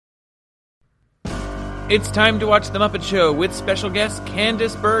It's time to watch The Muppet Show with special guest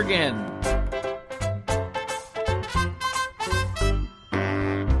Candice Bergen.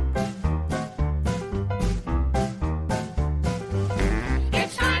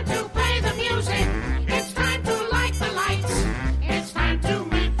 It's time to play the music. It's time to light the lights. It's time to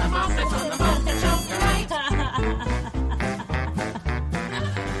meet the Muppets on The Muppet Show tonight.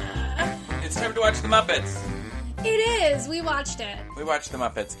 It's time to watch The Muppets. It is. We watched it. We watched The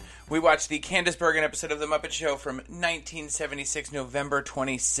Muppets. We watched the Candice Bergen episode of The Muppet Show from 1976, November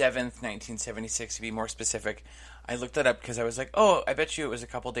 27th, 1976, to be more specific. I looked that up because I was like, oh, I bet you it was a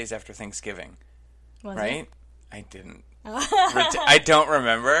couple days after Thanksgiving. Was right? I didn't. I don't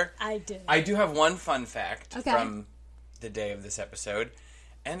remember. I did. I do have one fun fact Okay. from the day of this episode,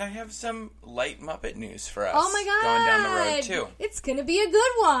 and I have some light Muppet news for us. Oh my god. Going down the road, too. It's going to be a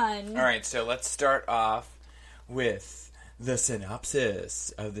good one. All right, so let's start off with the synopsis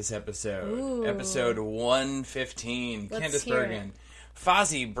of this episode. Ooh. Episode 115. Let's Candice hear Bergen.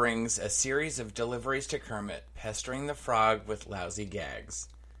 Fozzie brings a series of deliveries to Kermit, pestering the frog with lousy gags.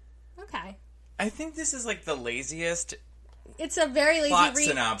 Okay. I think this is like the laziest. It's a very lazy Plot read.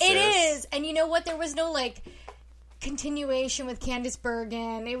 synopsis. It is. And you know what? There was no, continuation with Candice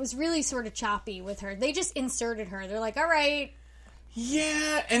Bergen. It was really sort of choppy with her. They just inserted her. They're like, all right.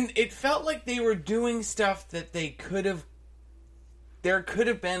 Yeah, and it felt like they were doing stuff that they could have. There could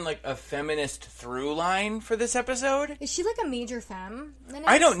have been like a feminist through line for this episode. Is she like a major femme?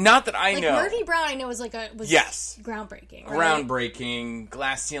 I don't. Not that I know. Murphy Brown, I know, was Yes. groundbreaking. Right? Groundbreaking,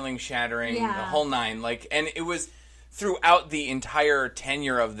 glass ceiling shattering, Yeah. the whole nine. And it was throughout the entire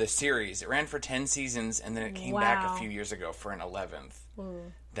tenure of the series. It ran for 10 seasons, and then it came back a few years ago for an 11th.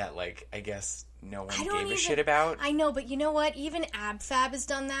 That, I guess no one gave a shit about. I know, but you know what? Even AbFab has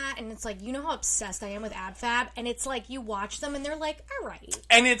done that, and it's like, you know how obsessed I am with AbFab? And it's like, you watch them, and they're like, all right.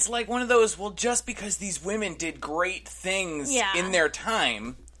 And it's like one of those, well, just because these women did great things in their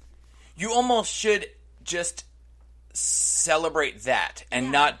time, you almost should just celebrate that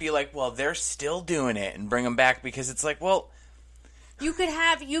and not be like, well, they're still doing it and bring them back, because it's like, well... You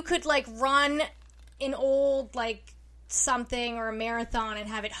could run an old, something or a marathon and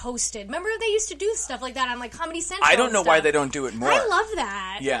have it hosted. Remember they used to do stuff like that on Comedy Central? I don't know why they don't do it more. I love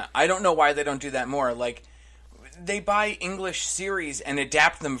that. Yeah, I don't know why they don't do that more. They buy English series and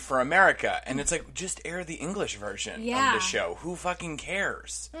adapt them for America, and it's like, just air the English version of the show. Who fucking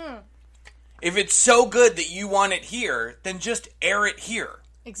cares? If it's so good that you want it here, then just air it here.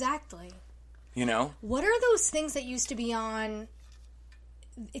 Exactly. You know? What are those things that used to be on...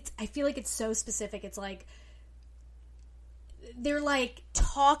 I feel like it's so specific. It's they're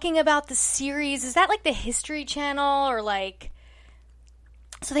talking about the series. Is that the History Channel or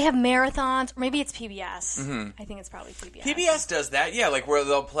so they have marathons? Or maybe it's PBS. Mm-hmm. I think it's probably PBS. PBS does that, yeah, where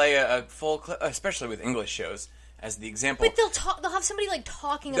they'll play a full clip, especially with English shows as the example. But they'll have somebody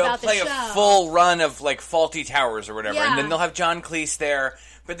talking about the show. They'll play a full run of Faulty Towers or whatever, yeah. and then they'll have John Cleese there.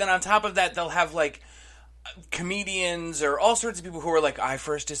 But then on top of that, they'll have comedians or all sorts of people who are I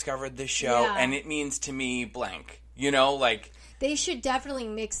first discovered this show, and it means to me blank. You know, They should definitely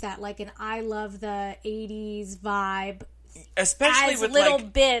mix that, an I love the 80s vibe. Especially as with little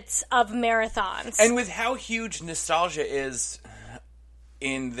bits of marathons. And with how huge nostalgia is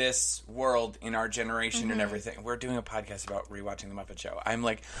in this world, in our generation and everything. We're doing a podcast about rewatching The Muppet Show. I'm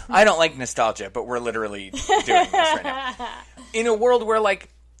I don't like nostalgia, but we're literally doing this right now. In a world where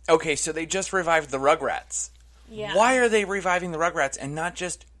okay, so they just revived the Rugrats. Yeah. Why are they reviving the Rugrats and not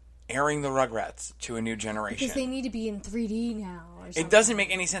just airing the Rugrats to a new generation? Because they need to be in 3D now or something. It doesn't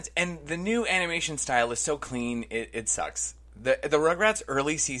make any sense. And the new animation style is so clean, it sucks. The Rugrats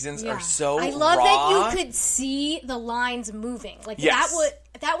early seasons are so raw. I love that you could see the lines moving. Yes.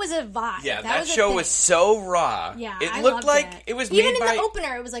 that was a vibe. Yeah, that show was so raw. Yeah, it looked like it was made even by... in the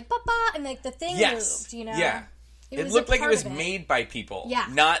opener. It was ba-ba, and the thing moved. You know. Yeah. It looked like it was made by people. Yeah.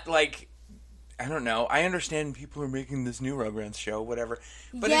 Not I don't know. I understand people are making this new Rugrats show, whatever.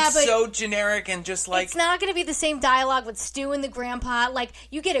 But it's so generic and just It's not going to be the same dialogue with Stu and the grandpa.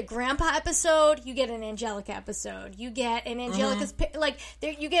 You get a grandpa episode, you get an Angelica episode. You get an Angelica's...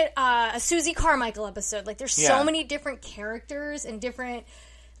 you get a Susie Carmichael episode. There's so many different characters and different...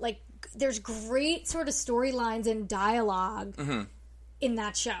 there's great sort of storylines and dialogue in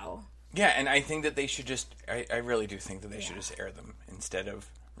that show. Yeah, and I think that they should just... I really do think that they should just air them instead of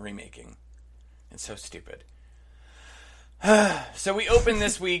remaking. It's so stupid. So we open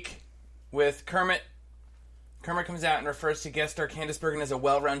this week with Kermit. Kermit comes out and refers to guest star Candice Bergen as a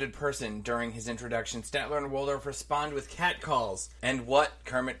well-rounded person. During his introduction, Statler and Waldorf respond with catcalls and what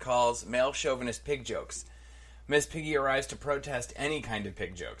Kermit calls male chauvinist pig jokes. Miss Piggy arrives to protest any kind of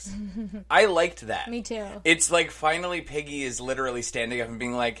pig jokes. I liked that. Me too. It's like finally Piggy is literally standing up and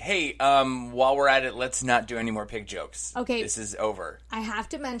being like, hey, while we're at it, let's not do any more pig jokes. Okay. This is over. I have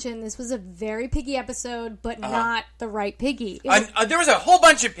to mention, this was a very Piggy episode, but not the right Piggy. There was a whole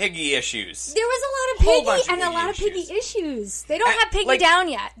bunch of Piggy issues. There was a lot Whole of bunch Piggy of and a lot of Piggy Piggy issues. They don't have Piggy like- down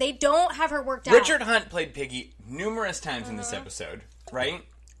yet. They don't have her worked out. Richard Hunt played Piggy numerous times in this episode, right?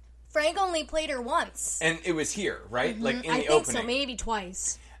 Frank only played her once. And it was here, right? Like in the I think opening. so, maybe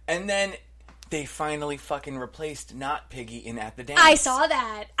twice. And then they finally fucking replaced not Piggy in At the Dance. I saw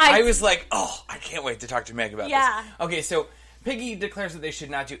that. I was like, oh, I can't wait to talk to Meg about Yeah. this. Okay, so Piggy declares that they should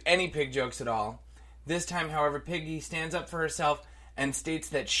not do any pig jokes at all. This time, however, Piggy stands up for herself and states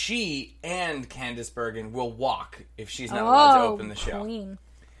that she and Candice Bergen will walk if she's not allowed to open the show. Queen.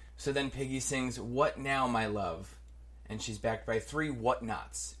 So then Piggy sings, "What Now, My Love?" And she's backed by 3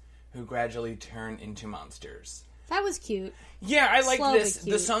 whatnots, who gradually turn into monsters. That was cute. Yeah, I like Slowly this.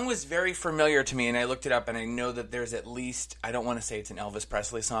 cute. The song was very familiar to me, and I looked it up, and I know that there's at least, I don't want to say it's an Elvis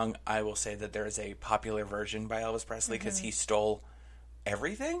Presley song, I will say that there is a popular version by Elvis Presley, because he stole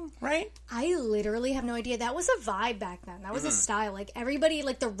everything, right? I literally have no idea. That was a vibe back then. That was a style. Like, everybody,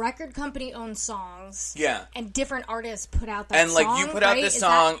 like, the record company owned songs. Yeah. And different artists put out that And, song, like, you put out right? this Is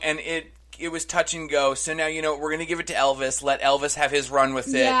song, and it was touch and go, so now, you know, we're going to give it to Elvis, let Elvis have his run with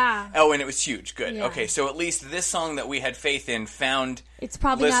it. Yeah. Oh, and it was huge. Good. Yeah. Okay, so at least this song that we had faith in found It's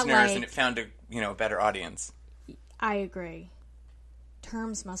probably listeners, not like... and it found a, better audience. I agree.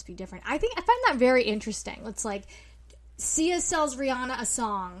 Terms must be different. I find that very interesting. It's like Sia sells Rihanna a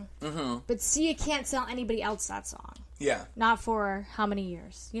song, but Sia can't sell anybody else that song. Yeah. Not for how many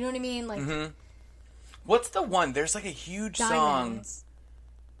years? You know what I mean? Like What's the one? There's like a huge song. Diamonds,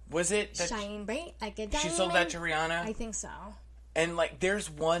 Was it that shine bright like a diamond. she sold that to Rihanna? I think so. And like there's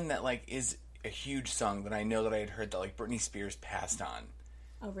one that like is a huge song that I know that I had heard that like Britney Spears passed on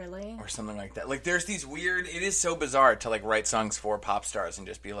Oh, really? or something like that. Like there's these weird, it is so bizarre to like write songs for pop stars and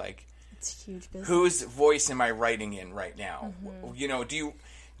just be like, It's huge business. whose voice am I writing in right now? You know, do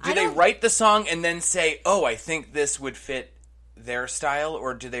I they don't- write the song and then say, "Oh, I think this would fit their style,"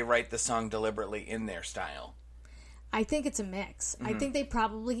 or do they write the song deliberately in their style? I think it's a mix. Mm-hmm. I think they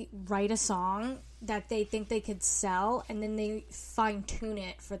probably write a song that they think they could sell, and then they fine tune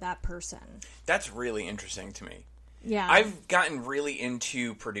it for that person. That's really interesting to me. Yeah, I've gotten really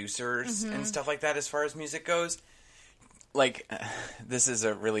into producers and stuff like that as far as music goes. Like, this is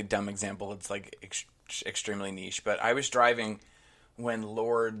a really dumb example. It's like extremely niche, but I was driving when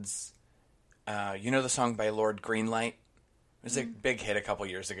Lord's, you know the song by Lord Greenlight? It was a big hit a couple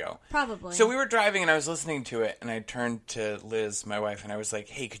years ago. probably. So we were driving and I was listening to it and I turned to Liz, my wife, and I was like,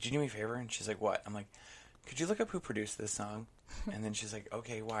 "Hey, could you do me a favor?" And she's like, "What?" I'm like, "Could you look up who produced this song?" And then she's like,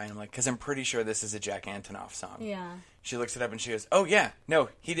 "Okay, why?" And I'm like, "Because I'm pretty sure this is a Jack Antonoff song." Yeah. She looks it up and she goes, "Oh yeah, no,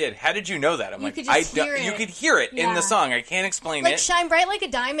 he did. How did you know that?" I'm You like, could just hear You it. could hear it in Yeah. the song. I can't explain Like it. Shine Bright Like a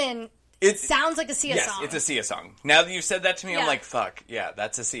Diamond It sounds like a Sia yes, song. it's a Sia song. Now that you've said that to me, I'm Yeah. like, fuck, yeah,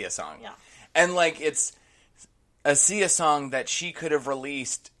 that's a Sia song. Yeah. And like, it's a Sia song that she could have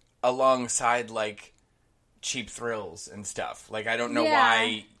released alongside like Cheap Thrills and stuff. Like, I don't know Yeah.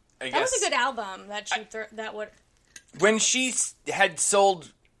 why. I That guess was a good album. That would. when she had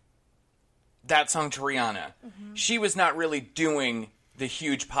sold that song to Rihanna, she was not really doing the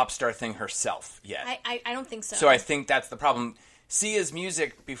huge pop star thing herself yet. I don't think so. So I think that's the problem. Sia's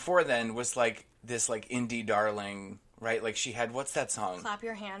music before then was like this like indie darling, right? Like she had, what's that song? Clap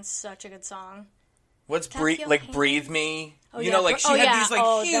Your Hands, such a good song. What's Clap breathe Your like Hands. Breathe Me? You yeah. know, like she Oh, had yeah. these like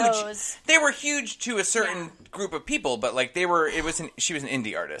Oh, huge. those. They were huge to a certain Yeah. group of people, but like they were. She was an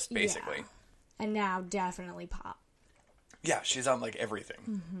indie artist basically. Yeah. And now definitely pop. Yeah, she's on like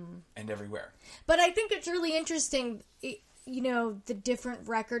everything and everywhere. But I think it's really interesting, the different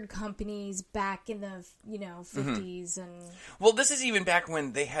record companies back in the, 50s and... Well, this is even back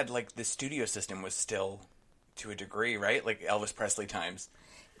when they had like the studio system was still to a degree, right? Like Elvis Presley times.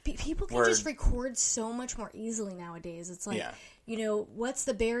 People can Word. just record so much more easily nowadays. It's like, Yeah. what's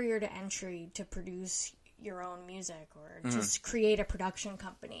the barrier to entry to produce your own music or Mm-hmm. just create a production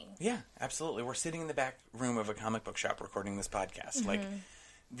company? Yeah, absolutely. We're sitting in the back room of a comic book shop recording this podcast. Like,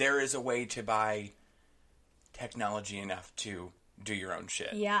 there is a way to buy technology enough to do your own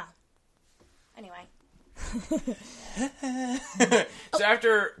shit. Yeah. Anyway. So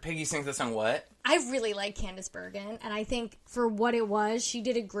after Piggy sings the song, what? I really like Candice Bergen, and I think for what it was, she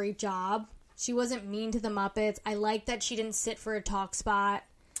did a great job. She wasn't mean to the Muppets. I like that she didn't sit for a talk spot.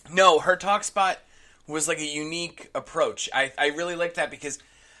 No, her talk spot was like a unique approach. I really like that because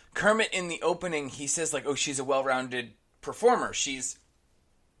Kermit in the opening, he says like, "Oh, she's a well-rounded performer. She's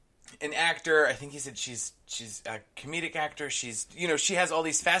an actor. I think he said she's a comedic actor. She's, she has all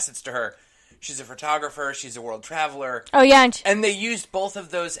these facets to her. She's a photographer. She's a world traveler. Oh, yeah. And they used both of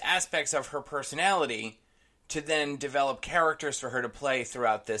those aspects of her personality to then develop characters for her to play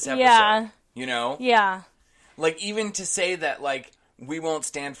throughout this episode. Yeah. Yeah. Like, even to say that, like, we won't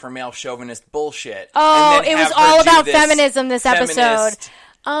stand for male chauvinist bullshit. Oh, and then it was have her all do about this feminism this episode.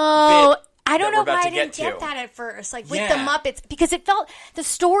 Oh, I don't know why I didn't get that at first. Like, with the Muppets, because the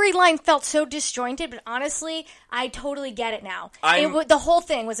storyline felt so disjointed, but honestly, I totally get it now. The whole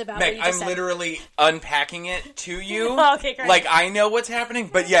thing was about Meg, what you just said. literally unpacking it to you. Okay, great. Like, I know what's happening,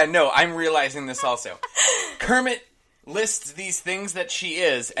 but I'm realizing this also. Kermit lists these things that she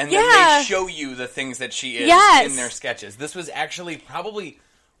is, and then they show you the things that she is in their sketches. This was actually probably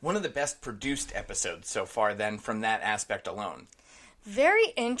one of the best produced episodes so far then from that aspect alone. Very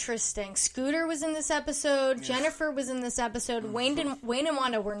interesting. Scooter was in this episode. Jennifer was in this episode. Wayne and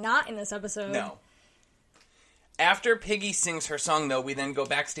Wanda were not in this episode. No. After Piggy sings her song, though, we then go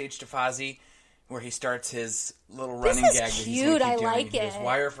backstage to Fozzie, where he starts his little running gag. This is cute. I like it. He goes,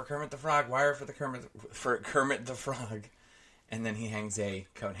 wire for Kermit the Frog, wire for Kermit the Frog. And then he hangs a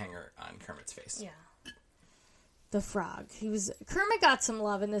coat hanger on Kermit's face. Yeah. The frog. Kermit got some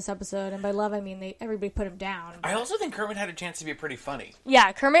love in this episode, and by love I mean everybody put him down. I also think Kermit had a chance to be pretty funny.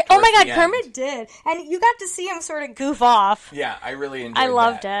 Yeah, Kermit. Oh my God, Kermit did, and you got to see him sort of goof off. Yeah, I really enjoyed. I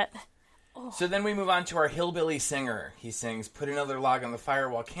loved it. Oh. So then we move on to our hillbilly singer. He sings "Put Another Log on the Fire"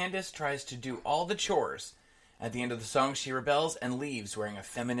 while Candace tries to do all the chores. At the end of the song, she rebels and leaves wearing a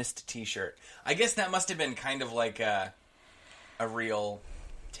feminist T-shirt. I guess that must have been kind of like a real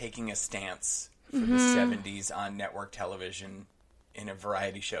taking a stance for the 70s on network television in a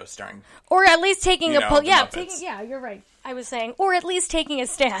variety show starring... Or at least taking you're right. I was saying, or at least taking a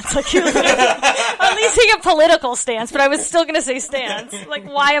stance. Like, at least taking a political stance, but I was still going to say stance. Like,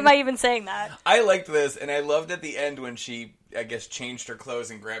 why am I even saying that? I liked this, and I loved at the end when she, I guess, changed her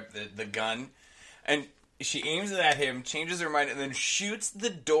clothes and grabbed the gun, and she aims it at him, changes her mind, and then shoots the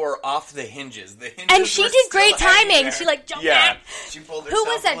door off the hinges. And she did great timing. She, jumped back. She pulled herself.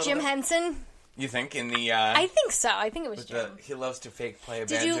 Who was that, Jim Henson? You think in the? I think so. I think it was Jim. He loves to fake play a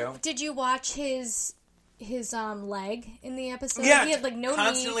banjo. Did you watch his leg in the episode? Yeah, he had no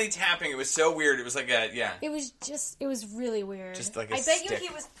constantly tapping. It was so weird. It was like It was really weird. Just like a I stick. bet you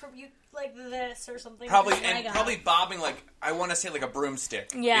he was like this or something. Probably bobbing I want to say like a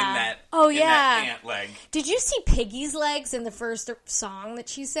broomstick. Yeah. In that. Oh in yeah. That ant leg. Did you see Piggy's legs in the first song that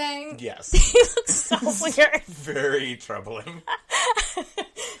she sang? Yes. They look so weird. Very troubling.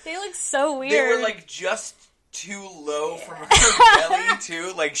 They look so weird. They were just too low from her belly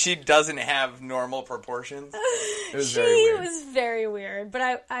too. Like she doesn't have normal proportions. It was very weird. She was very weird,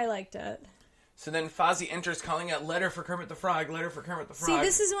 but I liked it. So then Fozzie enters calling out, "Letter for Kermit the Frog, letter for Kermit the Frog." See,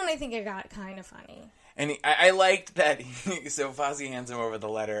 this is when I think it got kind of funny. And I liked that. So Fozzie hands him over the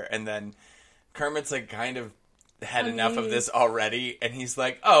letter, and then Kermit's kind of had enough of this already, and he's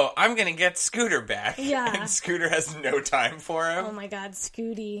like, "Oh, I'm gonna get Scooter back." Yeah. And Scooter has no time for him. Oh my God,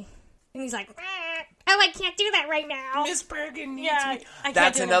 Scooty. And he's like, "Oh, I can't do that right now. Miss Bergen needs me."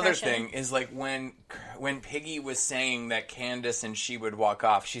 That's another thing, is when Piggy was saying that Candace and she would walk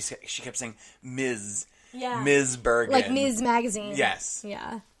off, she kept saying Ms. Yeah. Ms. Bergen. Like Ms. Magazine. Yes.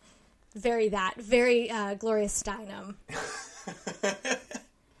 Yeah. Very Gloria Steinem.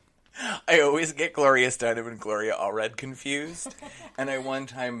 I always get Gloria Steinem and Gloria Allred confused. And I one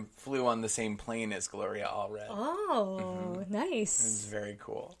time flew on the same plane as Gloria Allred. Oh, nice. It was very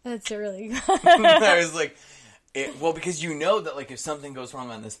cool. That's really good. I was like, because you know that if something goes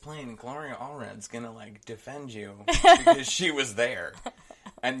wrong on this plane, Gloria Allred's going to defend you because she was there.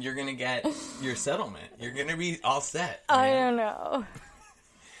 And you're going to get your settlement. You're going to be all set. I don't know.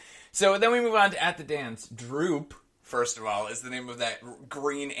 So then we move on to At the Dance. Droop, first of all, is the name of that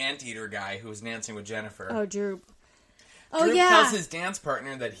green anteater guy who was dancing with Jennifer. Oh, Droop. Oh, Droop yeah. tells his dance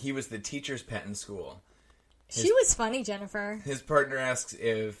partner that he was the teacher's pet in school. She was funny, Jennifer. His partner asks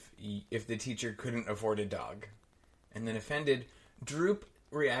if the teacher couldn't afford a dog. And then offended, Droop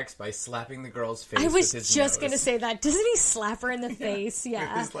reacts by slapping the girl's face with his nose. I was just going to say that. Doesn't he slap her in the face?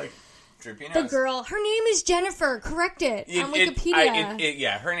 Yeah. He's like, droopy nose. The girl, her name is Jennifer. Correct it on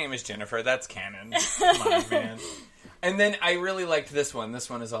Wikipedia. Her name is Jennifer. That's canon. Come on, man. And then I really liked this one. This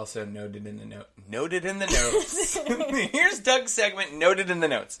one is also noted in the note. Noted in the notes. Here's Doug's segment, Noted in the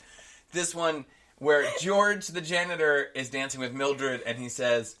Notes. This one where George, the janitor, is dancing with Mildred, and he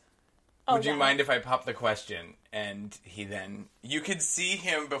says, would you mind if I pop the question? And he then... You could see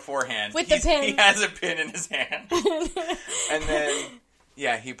him beforehand. With the pin. He has a pin in his hand. And then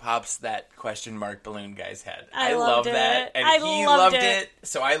Yeah, he pops that question mark balloon guy's head. I love loved that. it. And I he loved loved it. it,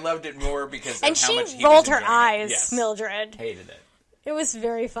 so I loved it more because of And how she much he rolled was her enjoying eyes, it. Yes. Mildred. Hated it. It was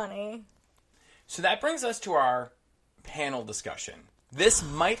very funny. So that brings us to our panel discussion. This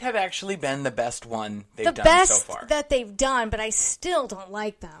might have actually been the best one they've The done best so far. that they've done, but I still don't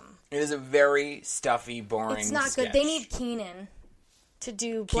like them. It is a very stuffy, boring It's not sketch. good. They need Keenan to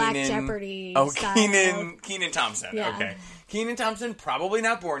do Black Keenan- Jeopardy. Oh, style. Keenan Thompson. Yeah. Okay. Keenan Thompson, probably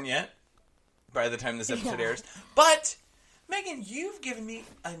not born yet by the time this episode airs. But, Megan, you've given me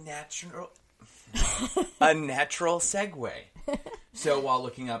a natural segue. So while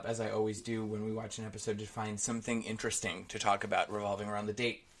looking up, as I always do when we watch an episode to find something interesting to talk about revolving around the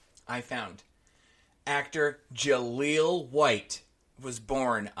date, I found actor Jaleel White was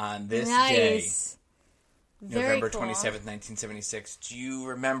born on this day. Nice. Very November cool. 27th, 1976. Do you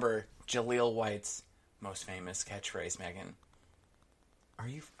remember Jaleel White's most famous catchphrase, Megan? Are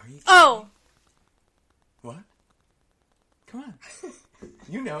you Oh, What? Come on.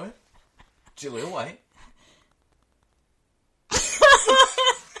 You know it. Jaleel White.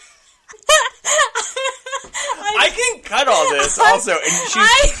 I can cut all this also. And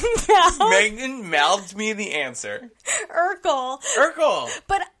I know. Megan mouthed me the answer. Urkel. Urkel.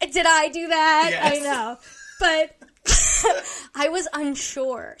 But did I do that? Yes. I know. But I was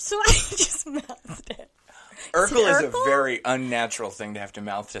unsure, so I just mouthed it. Urkel is a Urkel? very unnatural thing to have to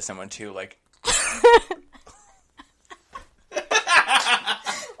mouth to someone too. Like,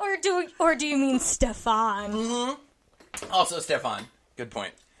 Or do you mean Stefan? also Stefan. Good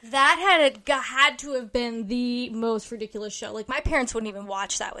point. That had to have been the most ridiculous show. Like, my parents wouldn't even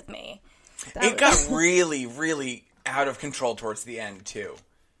watch that with me. It got really, really out of control towards the end, too.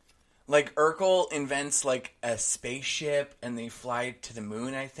 Like, Urkel invents, like, a spaceship, and they fly to the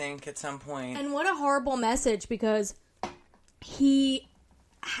moon, I think, at some point. And what a horrible message, because he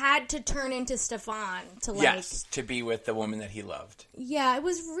had to turn into Stefan to, like... Yes, to be with the woman that he loved. Yeah, it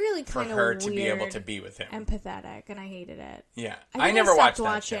was really For kind of her weird to be able to be with him. and pathetic, and I hated it. Yeah. I think never stopped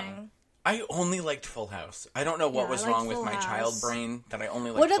watched that show. I only liked Full House. I don't know what Yeah, was I liked wrong with Full my House. child brain that I only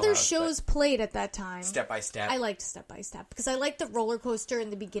liked What Full other House, shows played at that time? Step by Step. I liked Step by Step because I liked the roller coaster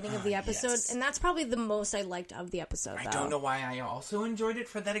in the beginning of the episode, yes. and that's probably the most I liked of the episode. I though. don't know why I also enjoyed it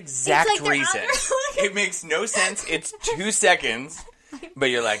for that exact like they're reason. under- It makes no sense. It's 2 seconds,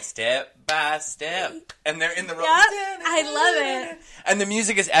 but you're like, step by step, and they're in the roller. Yep, I love it. And the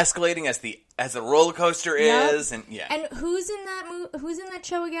music is escalating as the roller coaster Yep. is, and yeah. And who's in that Who's in that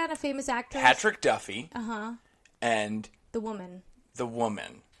show again? A famous actress? Patrick Duffy Uh-huh. and The woman. the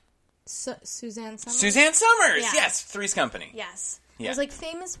woman Suzanne Summers? Suzanne Summers. Yeah. Yes, Three's Company. Yes. Yeah. I was like,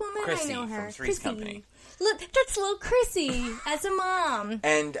 famous woman? Chrissy I know her. from Three's Company. Look, that's little Chrissy as a mom.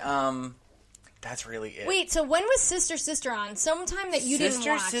 And that's really it. Wait, so when was Sister Sister on? Sometime that you didn't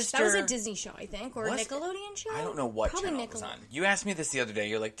Sister, watch. Sister- That was a Disney show, I think, or a Was it? Nickelodeon show? I don't know what Probably channel it was Nickelodeon. on. You asked me this the other day.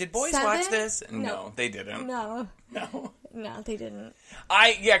 You're like, did boys 7? watch this? And No. no, they didn't. No, No. no, they didn't.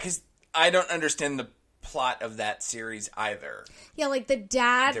 Because I don't understand the plot of that series either. Yeah, like the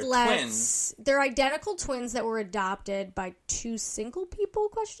dad They're lets twins. they're identical twins that were adopted by 2 single people?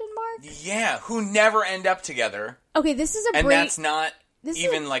 Question mark. Yeah, who never end up together, Okay, this is a and break. that's not This is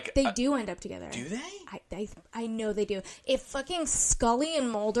even a- like they do end up together. Do they? I know they do. If fucking Scully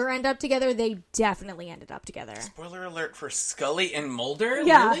and Mulder end up together, they definitely ended up together. Spoiler alert for Scully and Mulder.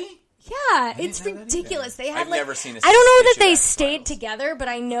 Yeah. Really? Yeah, it's know that ridiculous. either. They had I've like never seen a I don't know that stitch of they X-Files. stayed together, but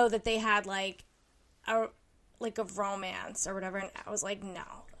I know that they had like a romance or whatever. And I was like, no,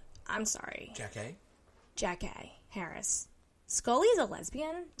 I'm sorry, Jack A. Harris. Scully's a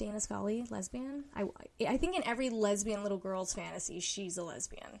lesbian. Dana Scully, lesbian. I think in every lesbian little girl's fantasy, she's a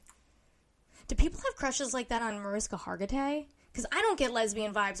lesbian. Do people have crushes like that on Mariska Hargitay? Because I don't get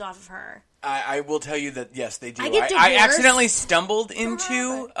lesbian vibes off of her. I will tell you that yes, they do. I get I divorced accidentally stumbled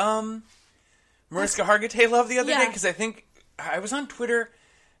into Mariska Hargitay love the other day Yeah. because I think I was on Twitter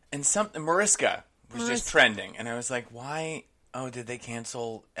and Mariska was just trending, and I was like, why? Oh, did they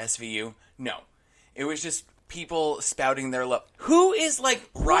cancel SVU? No, it was just people spouting their love. Who is like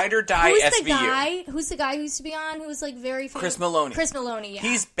ride or die Who's SVU? Who's the guy who used to be on? Who was like very famous? Chris Maloney. Chris Maloney. Yeah.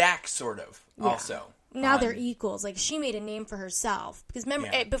 He's back, sort of. Also, Now they're equals. Like, she made a name for herself. Because remember,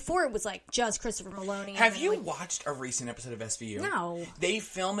 Yeah. before it was like just Christopher Maloney. Have and then, you like, watched a recent episode of SVU? No. They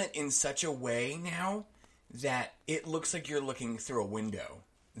film it in such a way now that it looks like you're looking through a window.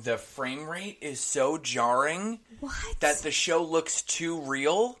 The frame rate is so jarring What? that the show looks too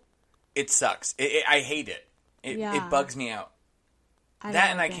real. It sucks. I hate it. It Yeah. bugs me out. I That don't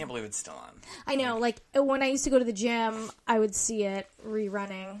and like I it. can't believe it's still on. I know. Like, when I used to go to the gym, I would see it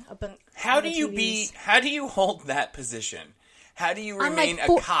rerunning up in How on do the you TVs. how do you hold that position? How do you I'm remain like,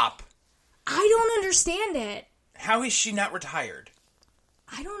 a cop? I don't understand it. How is she not retired?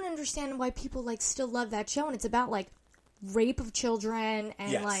 I don't understand why people like still love that show, and it's about like rape of children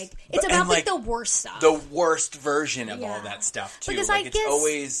and Yes. like it's But- about and, like like, the worst stuff. The worst version of Yeah. all that stuff too. Because like I it's guess-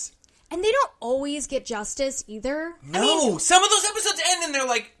 always And they don't always get justice either. no. I mean, Some of those episodes end and they're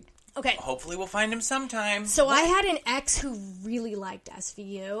like, okay. hopefully we'll find him sometime. So I had an ex who really liked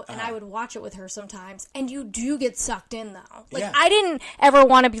SVU, and I would watch it with her sometimes. And you do get sucked in, though. Like Yeah. I didn't ever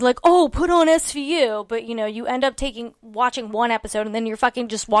want to be like, "Oh, put on SVU," but you know, you end up watching one episode, and then you're fucking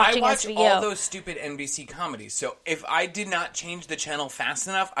just I watching watch SVU. all those stupid NBC comedies. So if I did not change the channel fast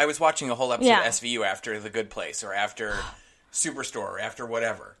enough, I was watching a whole episode Yeah. of SVU after The Good Place or after Superstore or after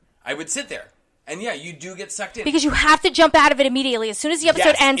whatever. I would sit there. And yeah, you do get sucked in. Because you have to jump out of it immediately. As soon as the episode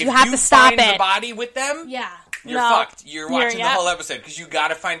Yes, ends, if you have to stop find it. the body with them, Yeah. you're No. fucked. You're watching yeah. the whole episode because you got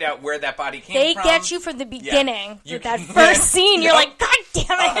to find out where that body came They from. get you from the beginning You with that can- first scene. You're Yep. like, God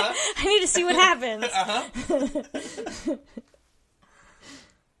damn it! I need to see what happens.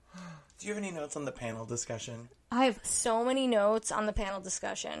 Do you have any notes on the panel discussion? I have so many notes on the panel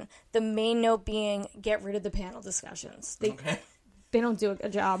discussion. The main note being, get rid of the panel discussions. Okay. They don't do a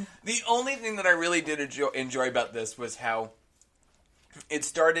good job. The only thing that I really did enjoy about this was how it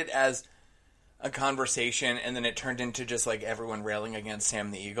started as a conversation and then it turned into just like everyone railing against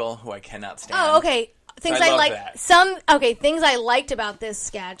Sam the Eagle, who I cannot stand. Oh, okay. Things I I love like. that. Things I liked about this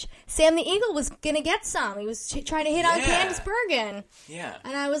sketch. Sam the Eagle was gonna get some. He was trying to hit on Yeah. Candice Bergen, Yeah.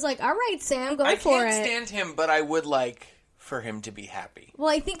 and I was like, "All right, Sam, go I for can't it." stand him, but I would like for him to be happy. Well,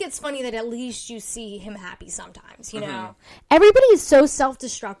 I think it's funny that at least you see him happy sometimes, you Mm-hmm. know? Everybody is so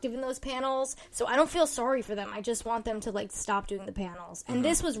self-destructive in those panels, so I don't feel sorry for them. I just want them to, like, stop doing the panels. And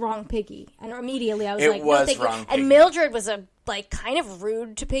this was wrong Piggy. And immediately I was It like, was no, thank you. wrong Piggy. And Mildred was, kind of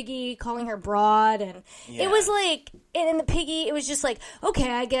rude to Piggy, calling her broad. And Yeah. it was like, and in the Piggy, it was just like, okay,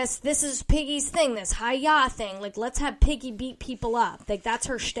 I guess this is Piggy's thing, this hi-ya thing. Like, let's have Piggy beat people up. Like, that's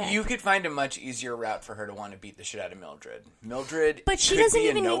her shtick. You could find a much easier route for her to want to beat the shit out of Mildred. Mildred But she could doesn't be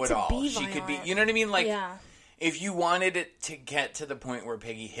even a need to know-it-all. be She could be, violent. you know what I mean? Like, Yeah. if you wanted it to get to the point where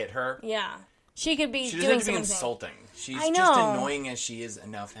Piggy hit her, Yeah. She could be she doesn't doing have to be something. insulting. She's I just know. annoying as she is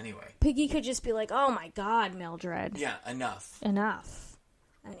enough anyway. Piggy could just be like, oh my god, Mildred. Yeah, enough. Enough.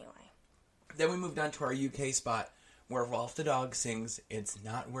 Anyway. Then we moved on to our UK spot where Rolf the dog sings It's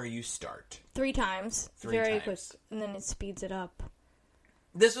Not Where You Start. 3 times. Three Very times. quick. And then it speeds it up.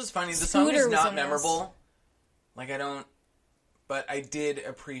 This was funny. The song Scooter is was not in this. memorable. Like, I don't... But I did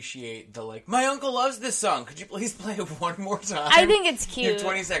appreciate the, like, my uncle loves this song. Could you please play it one more time? I think it's You have cute.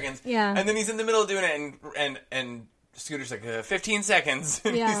 20 seconds. Yeah. And then he's in the middle of doing it, and Scooter's like, 15 seconds.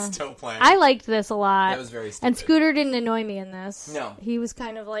 And Yeah. he's still playing. I liked this a lot. That was very stupid. And Scooter didn't annoy me in this. No. He was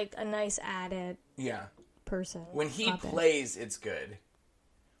kind of like a nice added Yeah. person. When he Muppet. plays, it's good.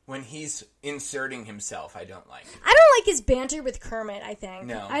 When he's inserting himself, I don't like. I don't like his banter with Kermit, I think.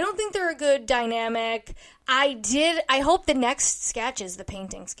 No. I don't think they're a good dynamic. I hope the next sketch is the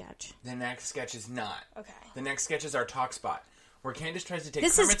painting sketch. The next sketch is not. Okay. The next sketch is our talk spot, where Candace tries to take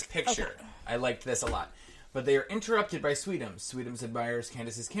This is- Kermit's picture. okay. I liked this a lot. But they are interrupted by Sweetums. Sweetums admires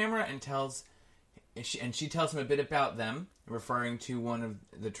Candace's camera and she tells him a bit about them, referring to one of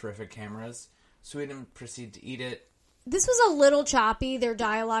the terrific cameras. Sweetums proceed to eat it. This was a little choppy, their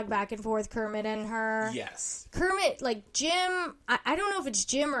dialogue back and forth, Kermit and her. Yes. Kermit, like, Jim, I don't know if it's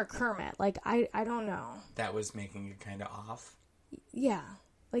Jim or Kermit. Like, I don't know. That was making it kind of off. Yeah.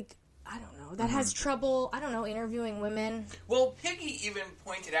 Like, I don't know. That has trouble, I don't know, interviewing women. Well, Piggy even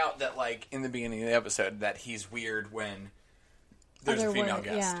pointed out that, like, in the beginning of the episode, that he's weird when there's a Other female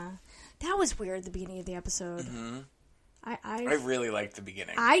women- guest. Yeah. That was weird at the beginning of the episode. I really liked the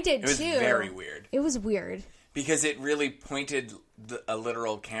beginning. I did, It was too. very weird. It was weird. Because it really pointed a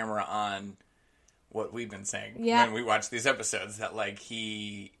literal camera on what we've been saying Yeah. when we watch these episodes. That, like,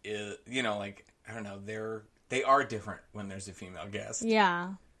 he is, you know, like, I don't know, they are different when there's a female guest.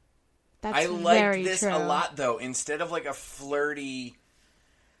 Yeah. That's I liked very this true. a lot, though. Instead of, like, a flirty,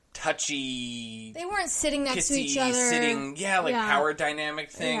 touchy, They weren't sitting next to kissy, each other. sitting, Yeah. power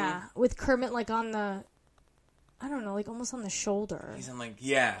dynamic thing. Yeah. With Kermit, like, on the, I don't know, like, almost on the shoulder. He's in, like,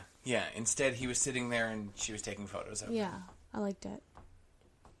 yeah. Instead, he was sitting there and she was taking photos of him. Yeah. I liked it.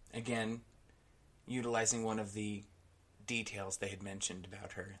 Again, utilizing one of the details they had mentioned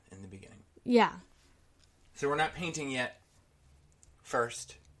about her in the beginning. Yeah. So we're not painting yet.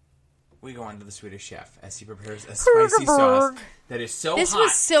 First, we go on to the Swedish chef as he prepares a spicy sauce that is so This hot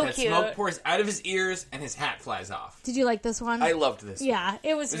was so that cute. smoke pours out of his ears and his hat flies off. Did you like this one? I loved this. Yeah,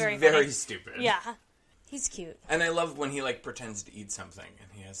 it was It was very very funny. stupid. Yeah. He's cute. And I love when he, like, pretends to eat something. And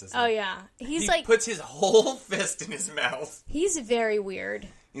he has this... Oh, yeah. He's he like... puts his whole fist in his mouth. He's very weird.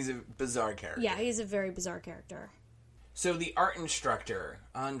 He's a bizarre character. Yeah, he's a very bizarre character. So the art instructor,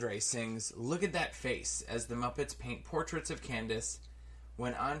 Andre, sings "Look at That Face" as the Muppets paint portraits of Candace.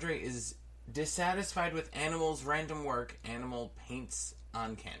 When Andre is dissatisfied with Animal's random work, Animal paints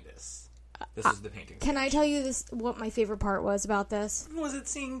on Candace. This is the painting. Can I tell you this? What my favorite part was about this? Was it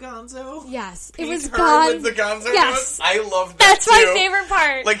seeing Gonzo? Yes, Paint it was her with the Gonzo Yes, nose? I love that That's too. my favorite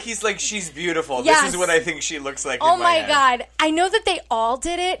part. Like, he's like, she's beautiful. Yes. This is what I think she looks like Oh in my head. god. I know that they all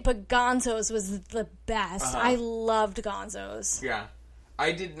did it, but Gonzo's was the best. I loved Gonzo's. Yeah.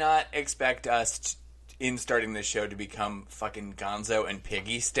 I did not expect us in starting this show to become fucking Gonzo and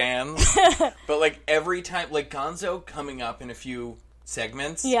Piggy stans. But, like, every time, like, Gonzo coming up in a few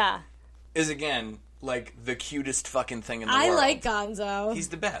segments Yeah. is, again, like, the cutest fucking thing in the world. I like Gonzo. He's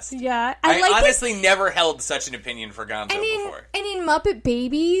the best. Yeah. I like honestly never held such an opinion for Gonzo before. And in Muppet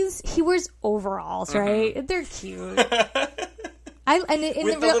Babies, he wears overalls, Mm-hmm. right? They're cute. In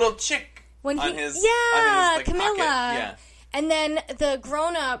With the little chick when on he, his, yeah, on his, like, Camilla. pocket. Yeah. And then the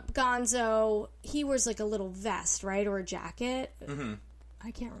grown-up Gonzo, he wears like a little vest, right, or a jacket. Mm-hmm.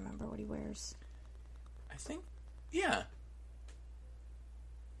 I can't remember what he wears. I think, yeah.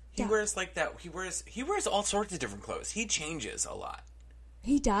 He Yeah. wears like that. He wears all sorts of different clothes. He changes a lot.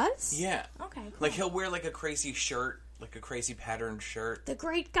 He does? Yeah. Okay, cool. Like, he'll wear, like, a crazy shirt, like a crazy patterned shirt. The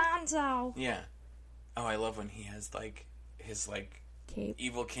Great Gonzo. Yeah. Oh, I love when he has, like, his, like, Cape.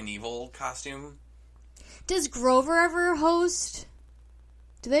 Evel Knievel costume. Does Grover ever host?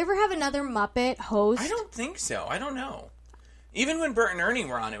 Do they ever have another Muppet host? I don't think so. I don't know. Even when Bert and Ernie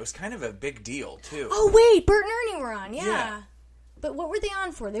were on, it was kind of a big deal, too. Oh, wait, Bert and Ernie were on, yeah. Yeah. But what were they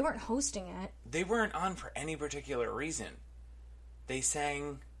on for? They weren't hosting it. They weren't on for any particular reason. They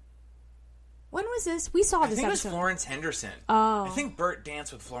sang... When was this? We saw I this think it was episode. Florence Henderson. Oh. I think Bert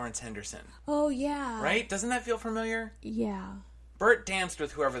danced with Florence Henderson. Oh, yeah. Right? Doesn't that feel familiar? Yeah. Bert danced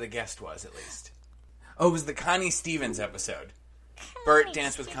with whoever the guest was, at least. Oh, it was the Connie Stevens episode. Bert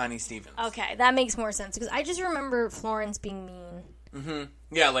danced with Connie Stevens. Okay, that makes more sense, because I just remember Florence being mean. Mm-hmm.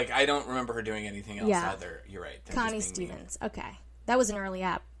 Yeah, like, I don't remember her doing anything else Yeah. either. You're right. Them Connie just being mean. Stevens. Okay. That was an early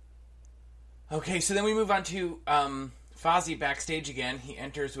app. Okay, so then we move on to Fozzie backstage again. He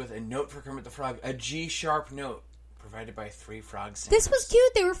enters with a note for Kermit the Frog, a G-sharp note provided by 3 frog singers. This was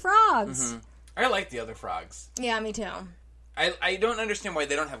cute. They were frogs. I like the other frogs. Yeah, me too. I don't understand why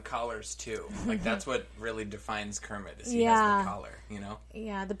they don't have collars, too. Like, that's what really defines Kermit, is he has Yeah. the collar, you know?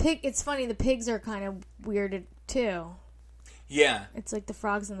 Yeah, the pig. It's funny. The pigs are kind of weirded too. Yeah. It's like the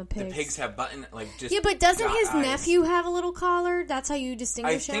frogs and the pigs. The pigs have button, like, just... Yeah, but doesn't got his eyes. nephew have a little collar? That's how you I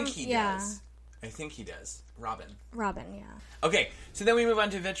distinguish him? think he Yeah. does. I think he does. Robin. Robin, yeah. Okay, so then we move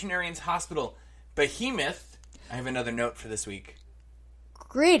on to Veterinarian's Hospital. Behemoth. I have another note for this week.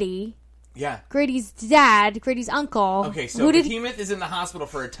 Gritty. Yeah. Gritty's dad. Gritty's uncle. Okay, so Who did? Behemoth is in the hospital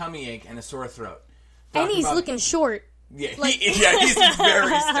for a tummy ache and a sore throat. And Dr. he's Bob- looking short. Yeah, he's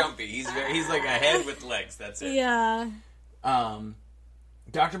very stumpy. He's like a head with legs. That's it. Yeah.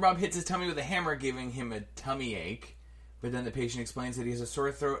 Dr. Bob hits his tummy with a hammer, giving him a tummy ache. But then the patient explains that he has a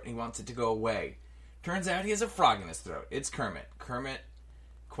sore throat and he wants it to go away. Turns out he has a frog in his throat. It's Kermit. Kermit,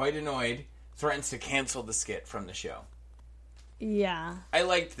 quite annoyed, threatens to cancel the skit from the show. Yeah. I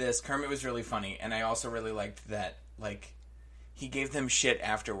liked this. Kermit was really funny, and I also really liked that, like, he gave them shit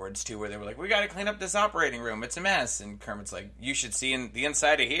afterwards, too, where they were like, we gotta clean up this operating room. It's a mess. And Kermit's like, you should see the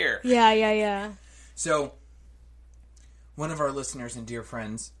inside of here. Yeah. So, one of our listeners and dear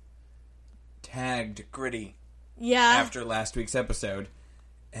friends tagged Gritty Yeah. after last week's episode,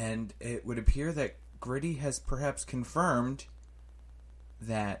 and it would appear that Gritty has perhaps confirmed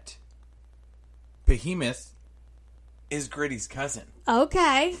that Behemoth is Gritty's cousin.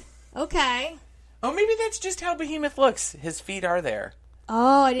 Okay. Oh, maybe that's just how Behemoth looks. His feet are there.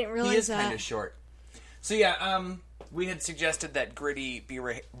 Oh, I didn't realize He is that. kind of short. So yeah, we had suggested that Gritty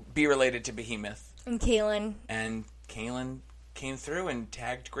be related to Behemoth, And Kaylin. and Kaylin came through and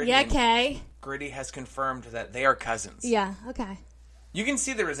tagged Gritty. Yeah, and Kay. Gritty has confirmed that they are cousins. Yeah. Okay. You can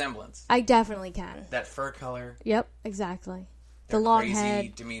see the resemblance. I definitely can. That fur color, Yep. Exactly. their The long crazy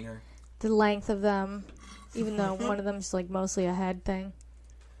head, demeanor. the length of them, even though one of them's like mostly a head thing.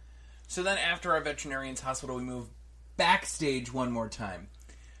 So then after our Veterinarian's Hospital, we move backstage one more time.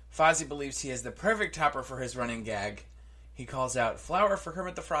 Fozzie believes he has the perfect topper for his running gag. He calls out, flour for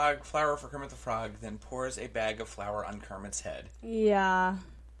Kermit the Frog, flour for Kermit the Frog, then pours a bag of flour on Kermit's head. Yeah.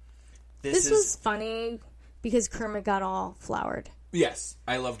 This was funny because Kermit got all floured. Yes,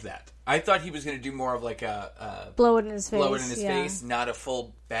 I loved that. I thought he was going to do more of like a Blow it in his face. blow it in his yeah. face, not a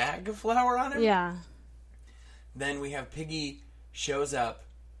full bag of flour on him. Yeah. Then we have Piggy shows up,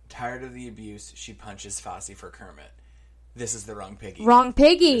 tired of the abuse. She punches Fozzie for Kermit. This is the wrong Piggy. Wrong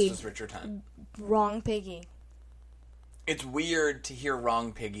Piggy. This was Richard Hunt. Wrong Piggy. It's weird to hear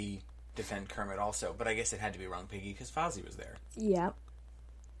wrong Piggy defend Kermit also, but I guess it had to be wrong Piggy because Fozzie was there. Yep.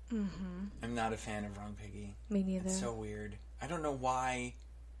 I'm not a fan of wrong Piggy. Me neither. It's so weird. I don't know why.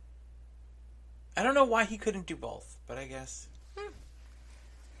 I don't know why he couldn't do both, but I guess.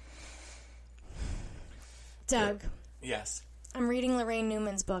 Doug, Yes. I'm reading Lorraine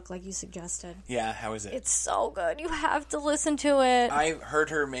Newman's book like you suggested. Yeah, how is it? It's so good. You have to listen to it. I heard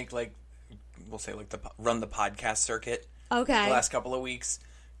her make, like, we'll say, like, run the podcast circuit Okay. the last couple of weeks,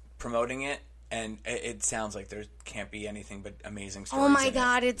 promoting it, and it sounds like there can't be anything but amazing stories. Oh my in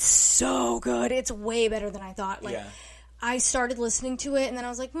god, it's so good. It's way better than I thought. Like, Yeah. I started listening to it, and then I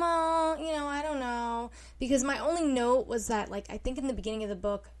was like, "Ma, I don't know," because my only note was that, like, I think in the beginning of the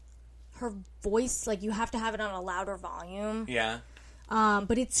book, her voice, like, you have to have it on a louder volume. Yeah.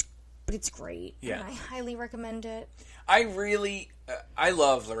 But it's great. Yeah. And I highly recommend it. I really, I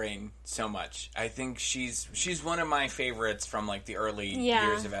love Lorraine so much. I think she's one of my favorites from, like, the early Yeah.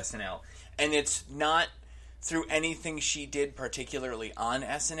 years of SNL. And it's not through anything she did particularly on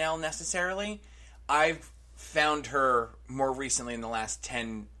SNL necessarily. I've found her more recently in the last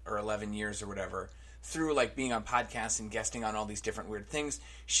 10 or 11 years or whatever through, like, being on podcasts and guesting on all these different weird things.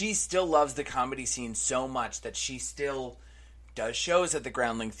 She still loves the comedy scene so much that she still does shows at the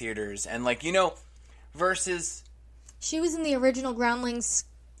Groundling theaters. And, like, versus... She was in the original Groundlings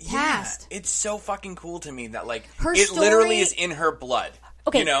cast. Yeah, it's so fucking cool to me that, like, Her it literally story- is in her blood.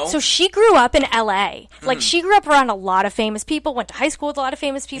 Okay, so she grew up in LA. Like, she grew up around a lot of famous people, went to high school with a lot of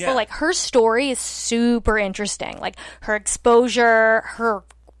famous people. Yeah. Like, her story is super interesting. Like, her exposure, her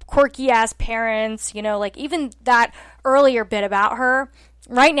quirky-ass parents, like, even that earlier bit about her.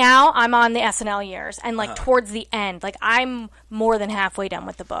 Right now, I'm on the SNL years, and, like, towards the end. Like, I'm more than halfway done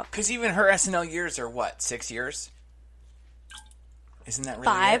with the book. Because even her SNL years are, what, 6 years? Isn't that really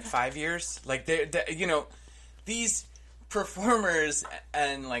 5? it? 5 years? Like, these performers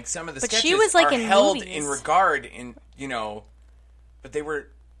and, like, some of the But sketches she was, like, are in held movies. in regard in, but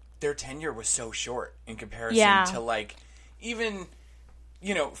their tenure was so short in comparison to, like, even,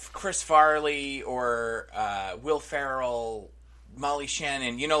 Chris Farley or Will Ferrell, Molly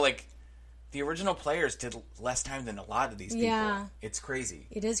Shannon, like, the original players did less time than a lot of these people. Yeah. It's crazy.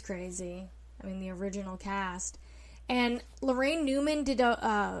 It is crazy. I mean, the original cast. And Lorraine Newman did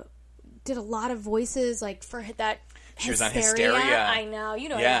a lot of voices, like, for that She was on Hysteria. I know. I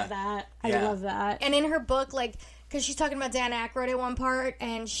Yeah. love that. Yeah. I love that. And in her book, like, because she's talking about Dan Aykroyd at one part,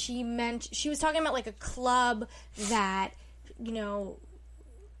 and she was talking about, like, a club that,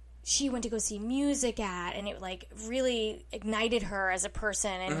 she went to go see music at, and it, like, really ignited her as a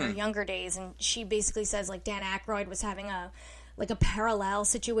person in her younger days. And she basically says, like, Dan Aykroyd was having a parallel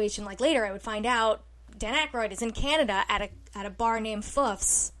situation. Like, later I would find out Dan Aykroyd is in Canada at a bar named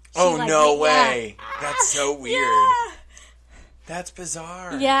Foof's. Oh, like, no yeah. way. That's so weird. Yeah. That's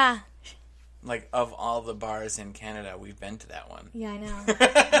bizarre. Yeah. Like, of all the bars in Canada, we've been to that one. Yeah, I know.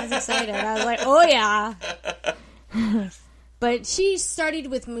 I was excited. I was like, oh, yeah. But she started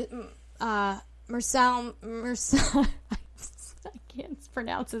with Marcel. I can't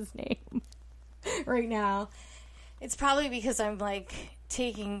pronounce his name right now. It's probably because I'm, like,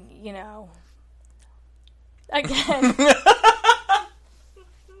 taking, again. I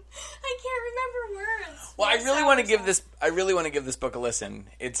can't remember words. Well, I really want to give this book a listen.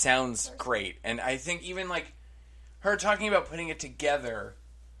 It sounds great. And I think even, like, her talking about putting it together,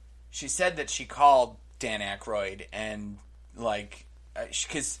 she said that she called Dan Aykroyd and, like,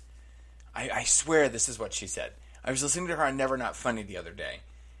 because I swear this is what she said. I was listening to her on Never Not Funny the other day,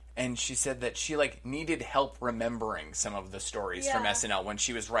 and she said that she, like, needed help remembering some of the stories from SNL when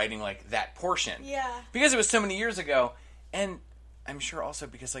she was writing, like, that portion. Yeah. Because it was so many years ago, and I'm sure also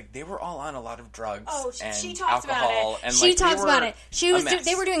because, like, they were all on a lot of drugs and she talks alcohol. about it. And, She like, they talks about were it. She was. a mess.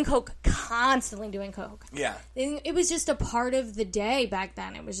 They were doing coke, constantly doing coke. Yeah. It was just a part of the day back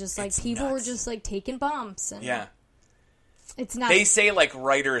then. It was just like It's people were nuts. just like taking bumps. And Yeah. it's not. They say, like,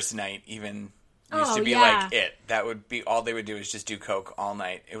 writer's night even used to be, yeah. like, it. That would be all they would do is just do coke all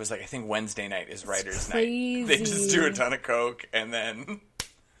night. It was, like, I think Wednesday night is writer's night. They just crazy. do a ton of coke and then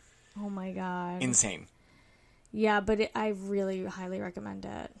Oh my god. insane. Yeah, but I really highly recommend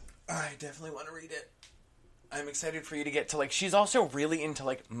it. I definitely want to read it. I'm excited for you to get to, like, she's also really into,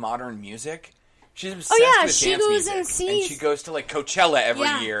 like, modern music. She's obsessed yeah, with she dance goes music. and sees- she goes to, like, Coachella every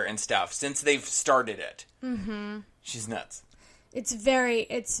Yeah. year and stuff since they've started it. Mm-hmm. She's nuts. It's very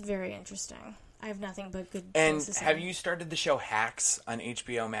interesting. I have nothing but good And things to say. have you started the show Hacks on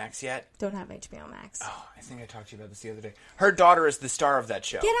HBO Max yet? Don't have HBO Max. Oh, I think I talked to you about this the other day. Her daughter is the star of that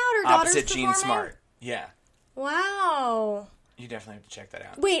show. Get out, her daughter's opposite Jean performing? Smart. Yeah, Wow. you definitely have to check that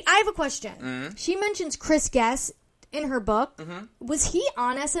out. Wait, I have a question. Mm-hmm. She mentions Chris Guest in her book. Was he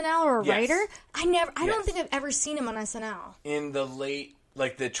on SNL or a Yes. writer? I don't Yes. think I've ever seen him on SNL. In the late,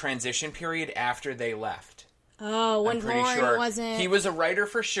 like the transition period after they left. Oh, when I'm pretty Lauren sure wasn't. he was a writer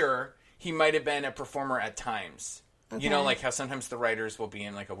for sure. He might have been a performer at times. You know, Okay. like how sometimes the writers will be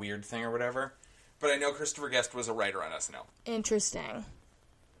in like a weird thing or whatever. But I know Christopher Guest was a writer on SNL. Interesting.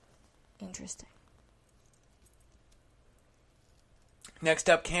 Next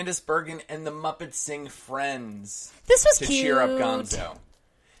up, Candace Bergen and the Muppets sing Friends This was to cute. cheer up Gonzo.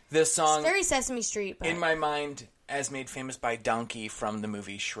 This song, It's very Sesame Street, but in my mind, as made famous by Donkey from the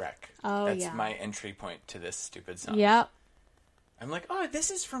movie Shrek. Oh, That's yeah. my entry point to this stupid song. Yep. I'm like, oh,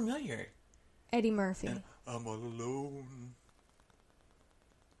 this is familiar. Eddie Murphy. I'm all alone.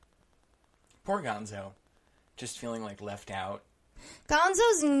 Poor Gonzo. Just feeling like left out.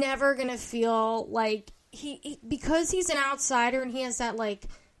 Gonzo's never gonna feel like he because he's an outsider and he has that like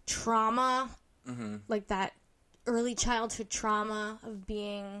trauma, like that early childhood trauma of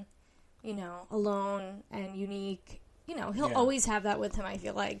being, alone and unique. He'll Yeah. always have that with him. I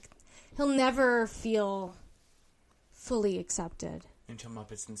feel like he'll never feel fully accepted. Until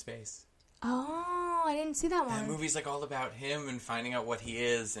Muppets in Space. Oh, I didn't see that That one. movie's like all about him and finding out what he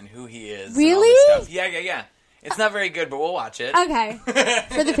is and who he is. Really? And all this stuff. Yeah. It's not very good, but we'll watch it. Okay,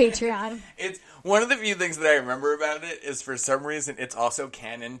 for the Patreon. It's one of the few things that I remember about it is for some reason it's also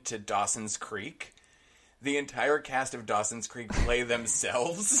canon to Dawson's Creek. The entire cast of Dawson's Creek play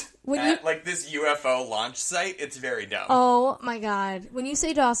themselves at like this UFO launch site. It's very dumb. Oh my god! When you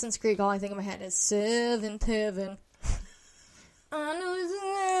say Dawson's Creek, all I think in my head is 7-Heaven.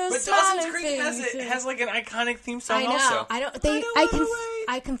 But Dawson's Creek has like an iconic theme song I know. also.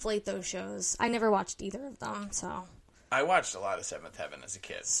 I conflate those shows. I never watched either of them, so. I watched a lot of Seventh Heaven as a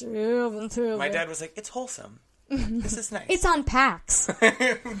kid. 7-Heaven. My dad was like, it's wholesome. This is nice. It's on PAX.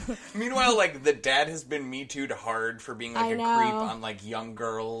 Meanwhile, like, the dad has been Me Too'd hard for being like I a know. creep on like young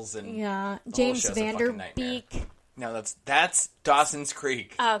girls and Yeah, the whole James show's a fucking nightmare. Vanderbeek. No, that's Dawson's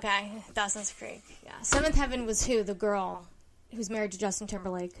Creek. Oh, okay, Dawson's Creek. Yeah, 7th Heaven was who? The girl who's married to Justin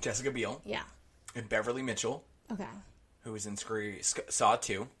Timberlake. Jessica Biel Yeah. and Beverly Mitchell, Okay. who was in Saw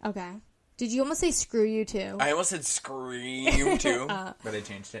 2. Okay. Did you almost say screw you too? I almost said Scream 2, but I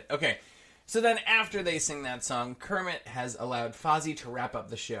changed it. Okay. So then after they sing that song, Kermit has allowed Fozzie to wrap up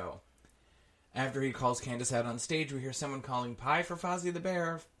the show. After he calls Candace out on stage, we hear someone calling, "Pie for Fozzie the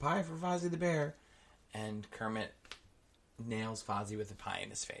Bear, pie for Fozzie the Bear." And Kermit nails Fozzie with a pie in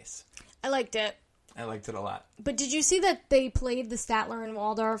his face. I liked it. I liked it a lot. But did you see that they played the Statler and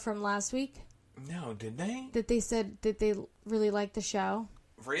Waldorf from last week? No, did they? That they said that they really liked the show?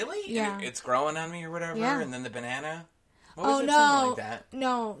 Really? Yeah. It's growing on me or whatever, Yeah. and then the banana? What was Oh it? no. Something like that.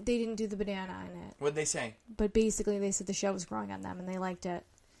 No, they didn't do the banana in it. What'd they say? But basically they said the show was growing on them and they liked it.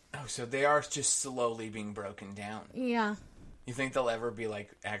 Oh, so they are just slowly being broken down. Yeah. You think they'll ever be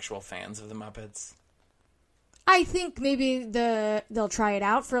like actual fans of the Muppets? I think maybe they'll try it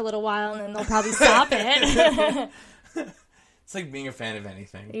out for a little while and then they'll probably stop it. It's like being a fan of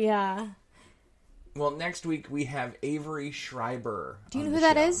anything. Yeah. Well, next week we have Avery Schreiber. Do you on know who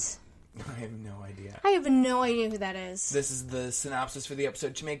the that show. is? I have no idea. I have no idea who that is. This is the synopsis for the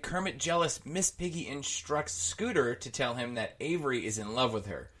episode. To make Kermit jealous, Miss Piggy instructs Scooter to tell him that Avery is in love with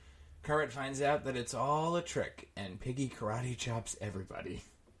her. Kermit finds out that it's all a trick, and Piggy karate chops everybody.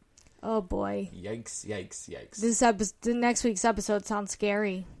 Oh boy. Yikes, yikes, yikes. The next week's episode sounds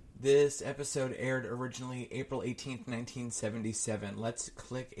scary. This episode aired originally April 18th, 1977. Let's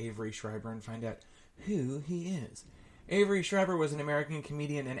click Avery Schreiber and find out who he is. Avery Schreiber was an American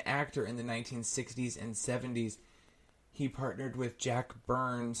comedian and actor in the 1960s and 70s. He partnered with Jack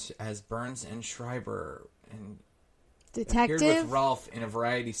Burns as Burns and Schreiber and appeared Detective? with Rolf in a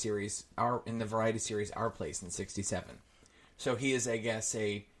variety series, Our Place in 67. So he is, I guess,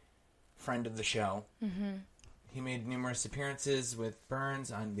 a friend of the show. Mm-hmm. He made numerous appearances with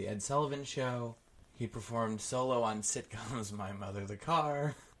Burns on The Ed Sullivan Show. He performed solo on sitcoms My Mother the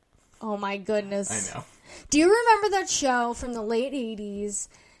Car. Oh my goodness. I know. Do you remember that show from the late 80s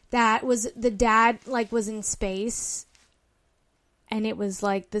that was the dad was in space and it was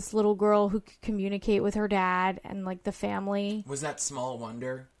like this little girl who could communicate with her dad and like the family? Was that Small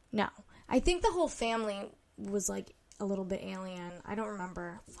Wonder? No. I think the whole family was like a little bit alien. I don't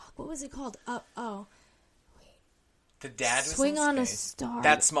remember. Fuck, what was it called? The dad was Swing in on a space. Star.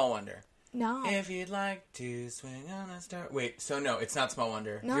 That's Small Wonder. No. If you'd like to swing on a star. Wait, so no, it's not Small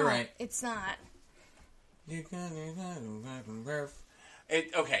Wonder. No, You're right. it's not.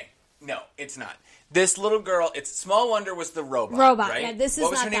 Okay, no, it's not. This little girl, it's Small Wonder was the robot. Robot, right? yeah, this is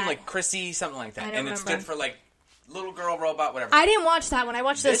what was not her name? that. Like Chrissy, something like that. I don't And it remember. stood for like little girl robot, whatever. I didn't watch that one. I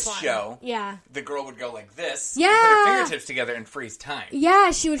watched this This one. show, Yeah. the girl would go like this. Yeah. And put her fingertips together and freeze time.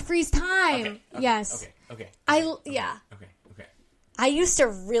 Yeah, she would freeze time. Okay, yes. Okay. Yeah. Okay. I used to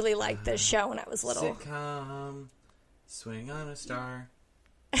really like this show when I was little. Sitcom, Swing on a Star.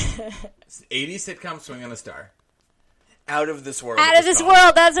 80s sitcom, Swing on a Star. Out of This World. Out of This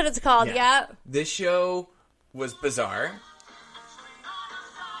World, that's what it's called. Yeah. Yep. This show was bizarre.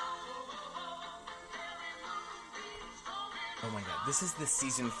 Oh my god, this is the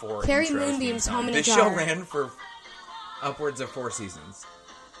season 4 Carrie intro theme Moonbeam's song. Home in a This Jar. show ran for upwards of 4 seasons.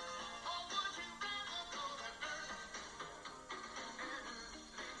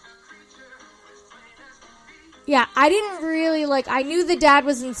 Yeah, I didn't really I knew the dad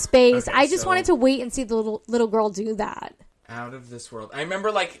was in space. Okay, I just so- wanted to wait and see the little girl do that. Out of This World. I remember,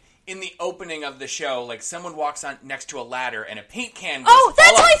 in the opening of the show, someone walks on next to a ladder and a paint can goes Oh, to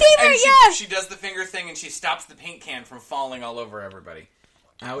fall that's my off, favorite, and yeah! She does the finger thing and she stops the paint can from falling all over everybody.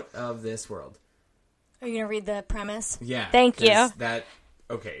 Out of This World. Are you going to read the premise? Yeah. Thank you. 'cause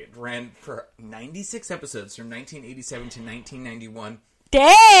it ran for 96 episodes from 1987 to 1991.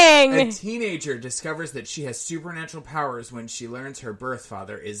 Dang! A teenager discovers that she has supernatural powers when she learns her birth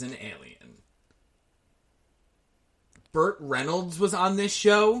father is an alien. Burt Reynolds was on this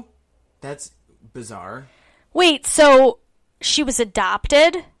show? That's bizarre. Wait, so she was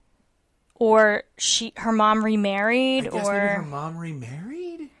adopted? Or her mom remarried? I guess or maybe her mom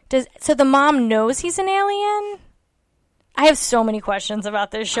remarried? so the mom knows he's an alien? I have so many questions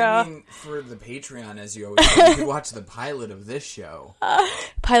about this show. I mean, for the Patreon, as you always say, you could watch the pilot of this show.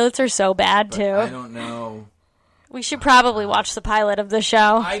 Pilots are so bad, too. I don't know. We should probably watch the pilot of the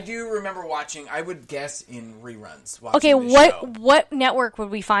show. I do remember watching, I would guess in reruns. Watching Okay, this show. what network would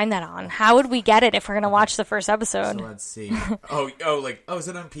we find that on? How would we get it if we're going to watch the first episode? So let's see. Is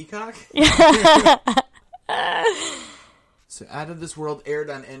it on Peacock? So Out of This World aired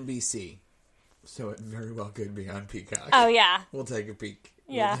on NBC. So it very well could be on Peacock. Oh, yeah. We'll take a peek.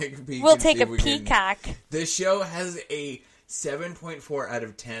 Yeah. We'll take a peek. We'll and take see a if we can- peacock. This show has a 7.4 out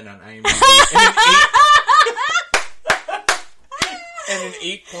of 10 on IMDb. and an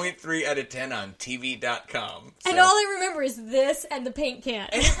 8.3 out of 10 on TV.com. And all I remember is this and the paint can.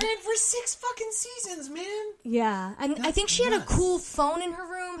 And it ran for 6 fucking seasons, man. Yeah, and I think she had a cool phone in her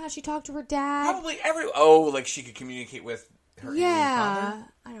room, how she talked to her dad. Probably she could communicate with her alien father. Yeah,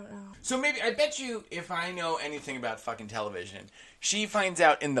 I don't know. So maybe, I bet you, if I know anything about fucking television, she finds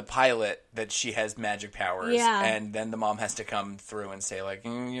out in the pilot that she has magic powers. Yeah. And then the mom has to come through and say,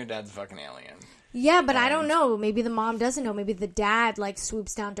 your dad's a fucking alien. Yeah, but I don't know. Maybe the mom doesn't know. Maybe the dad,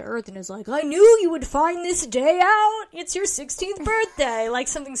 swoops down to Earth and is like, I knew you would find this day out. It's your 16th birthday.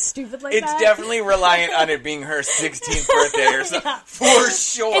 Something stupid like It's that. definitely reliant on it being her 16th birthday or something. For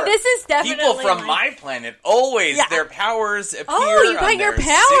sure. This is definitely People from my planet, always, Yeah. their powers appear Oh, you on got your their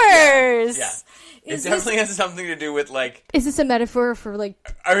powers. Yeah. Is It definitely has something to do with, Is this a metaphor for,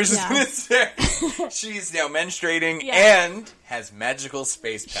 I was just Yeah. going to say, she's now menstruating and has magical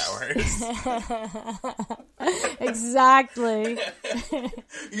space powers. Exactly.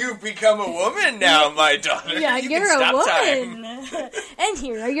 You've become a woman now, my daughter. Yeah, You you're can a stop woman. time. And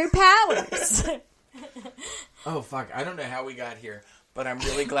here are your powers. Oh, fuck. I don't know how we got here, but I'm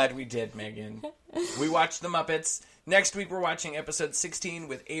really glad we did, Megan. We watched The Muppets. Next week, we're watching episode 16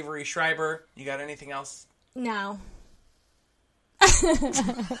 with Avery Schreiber. You got anything else? No.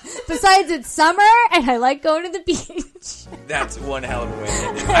 Besides, it's summer, and I like going to the beach. That's one hell of a way to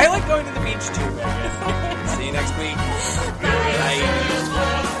end it. I like going to the beach, too, Megan.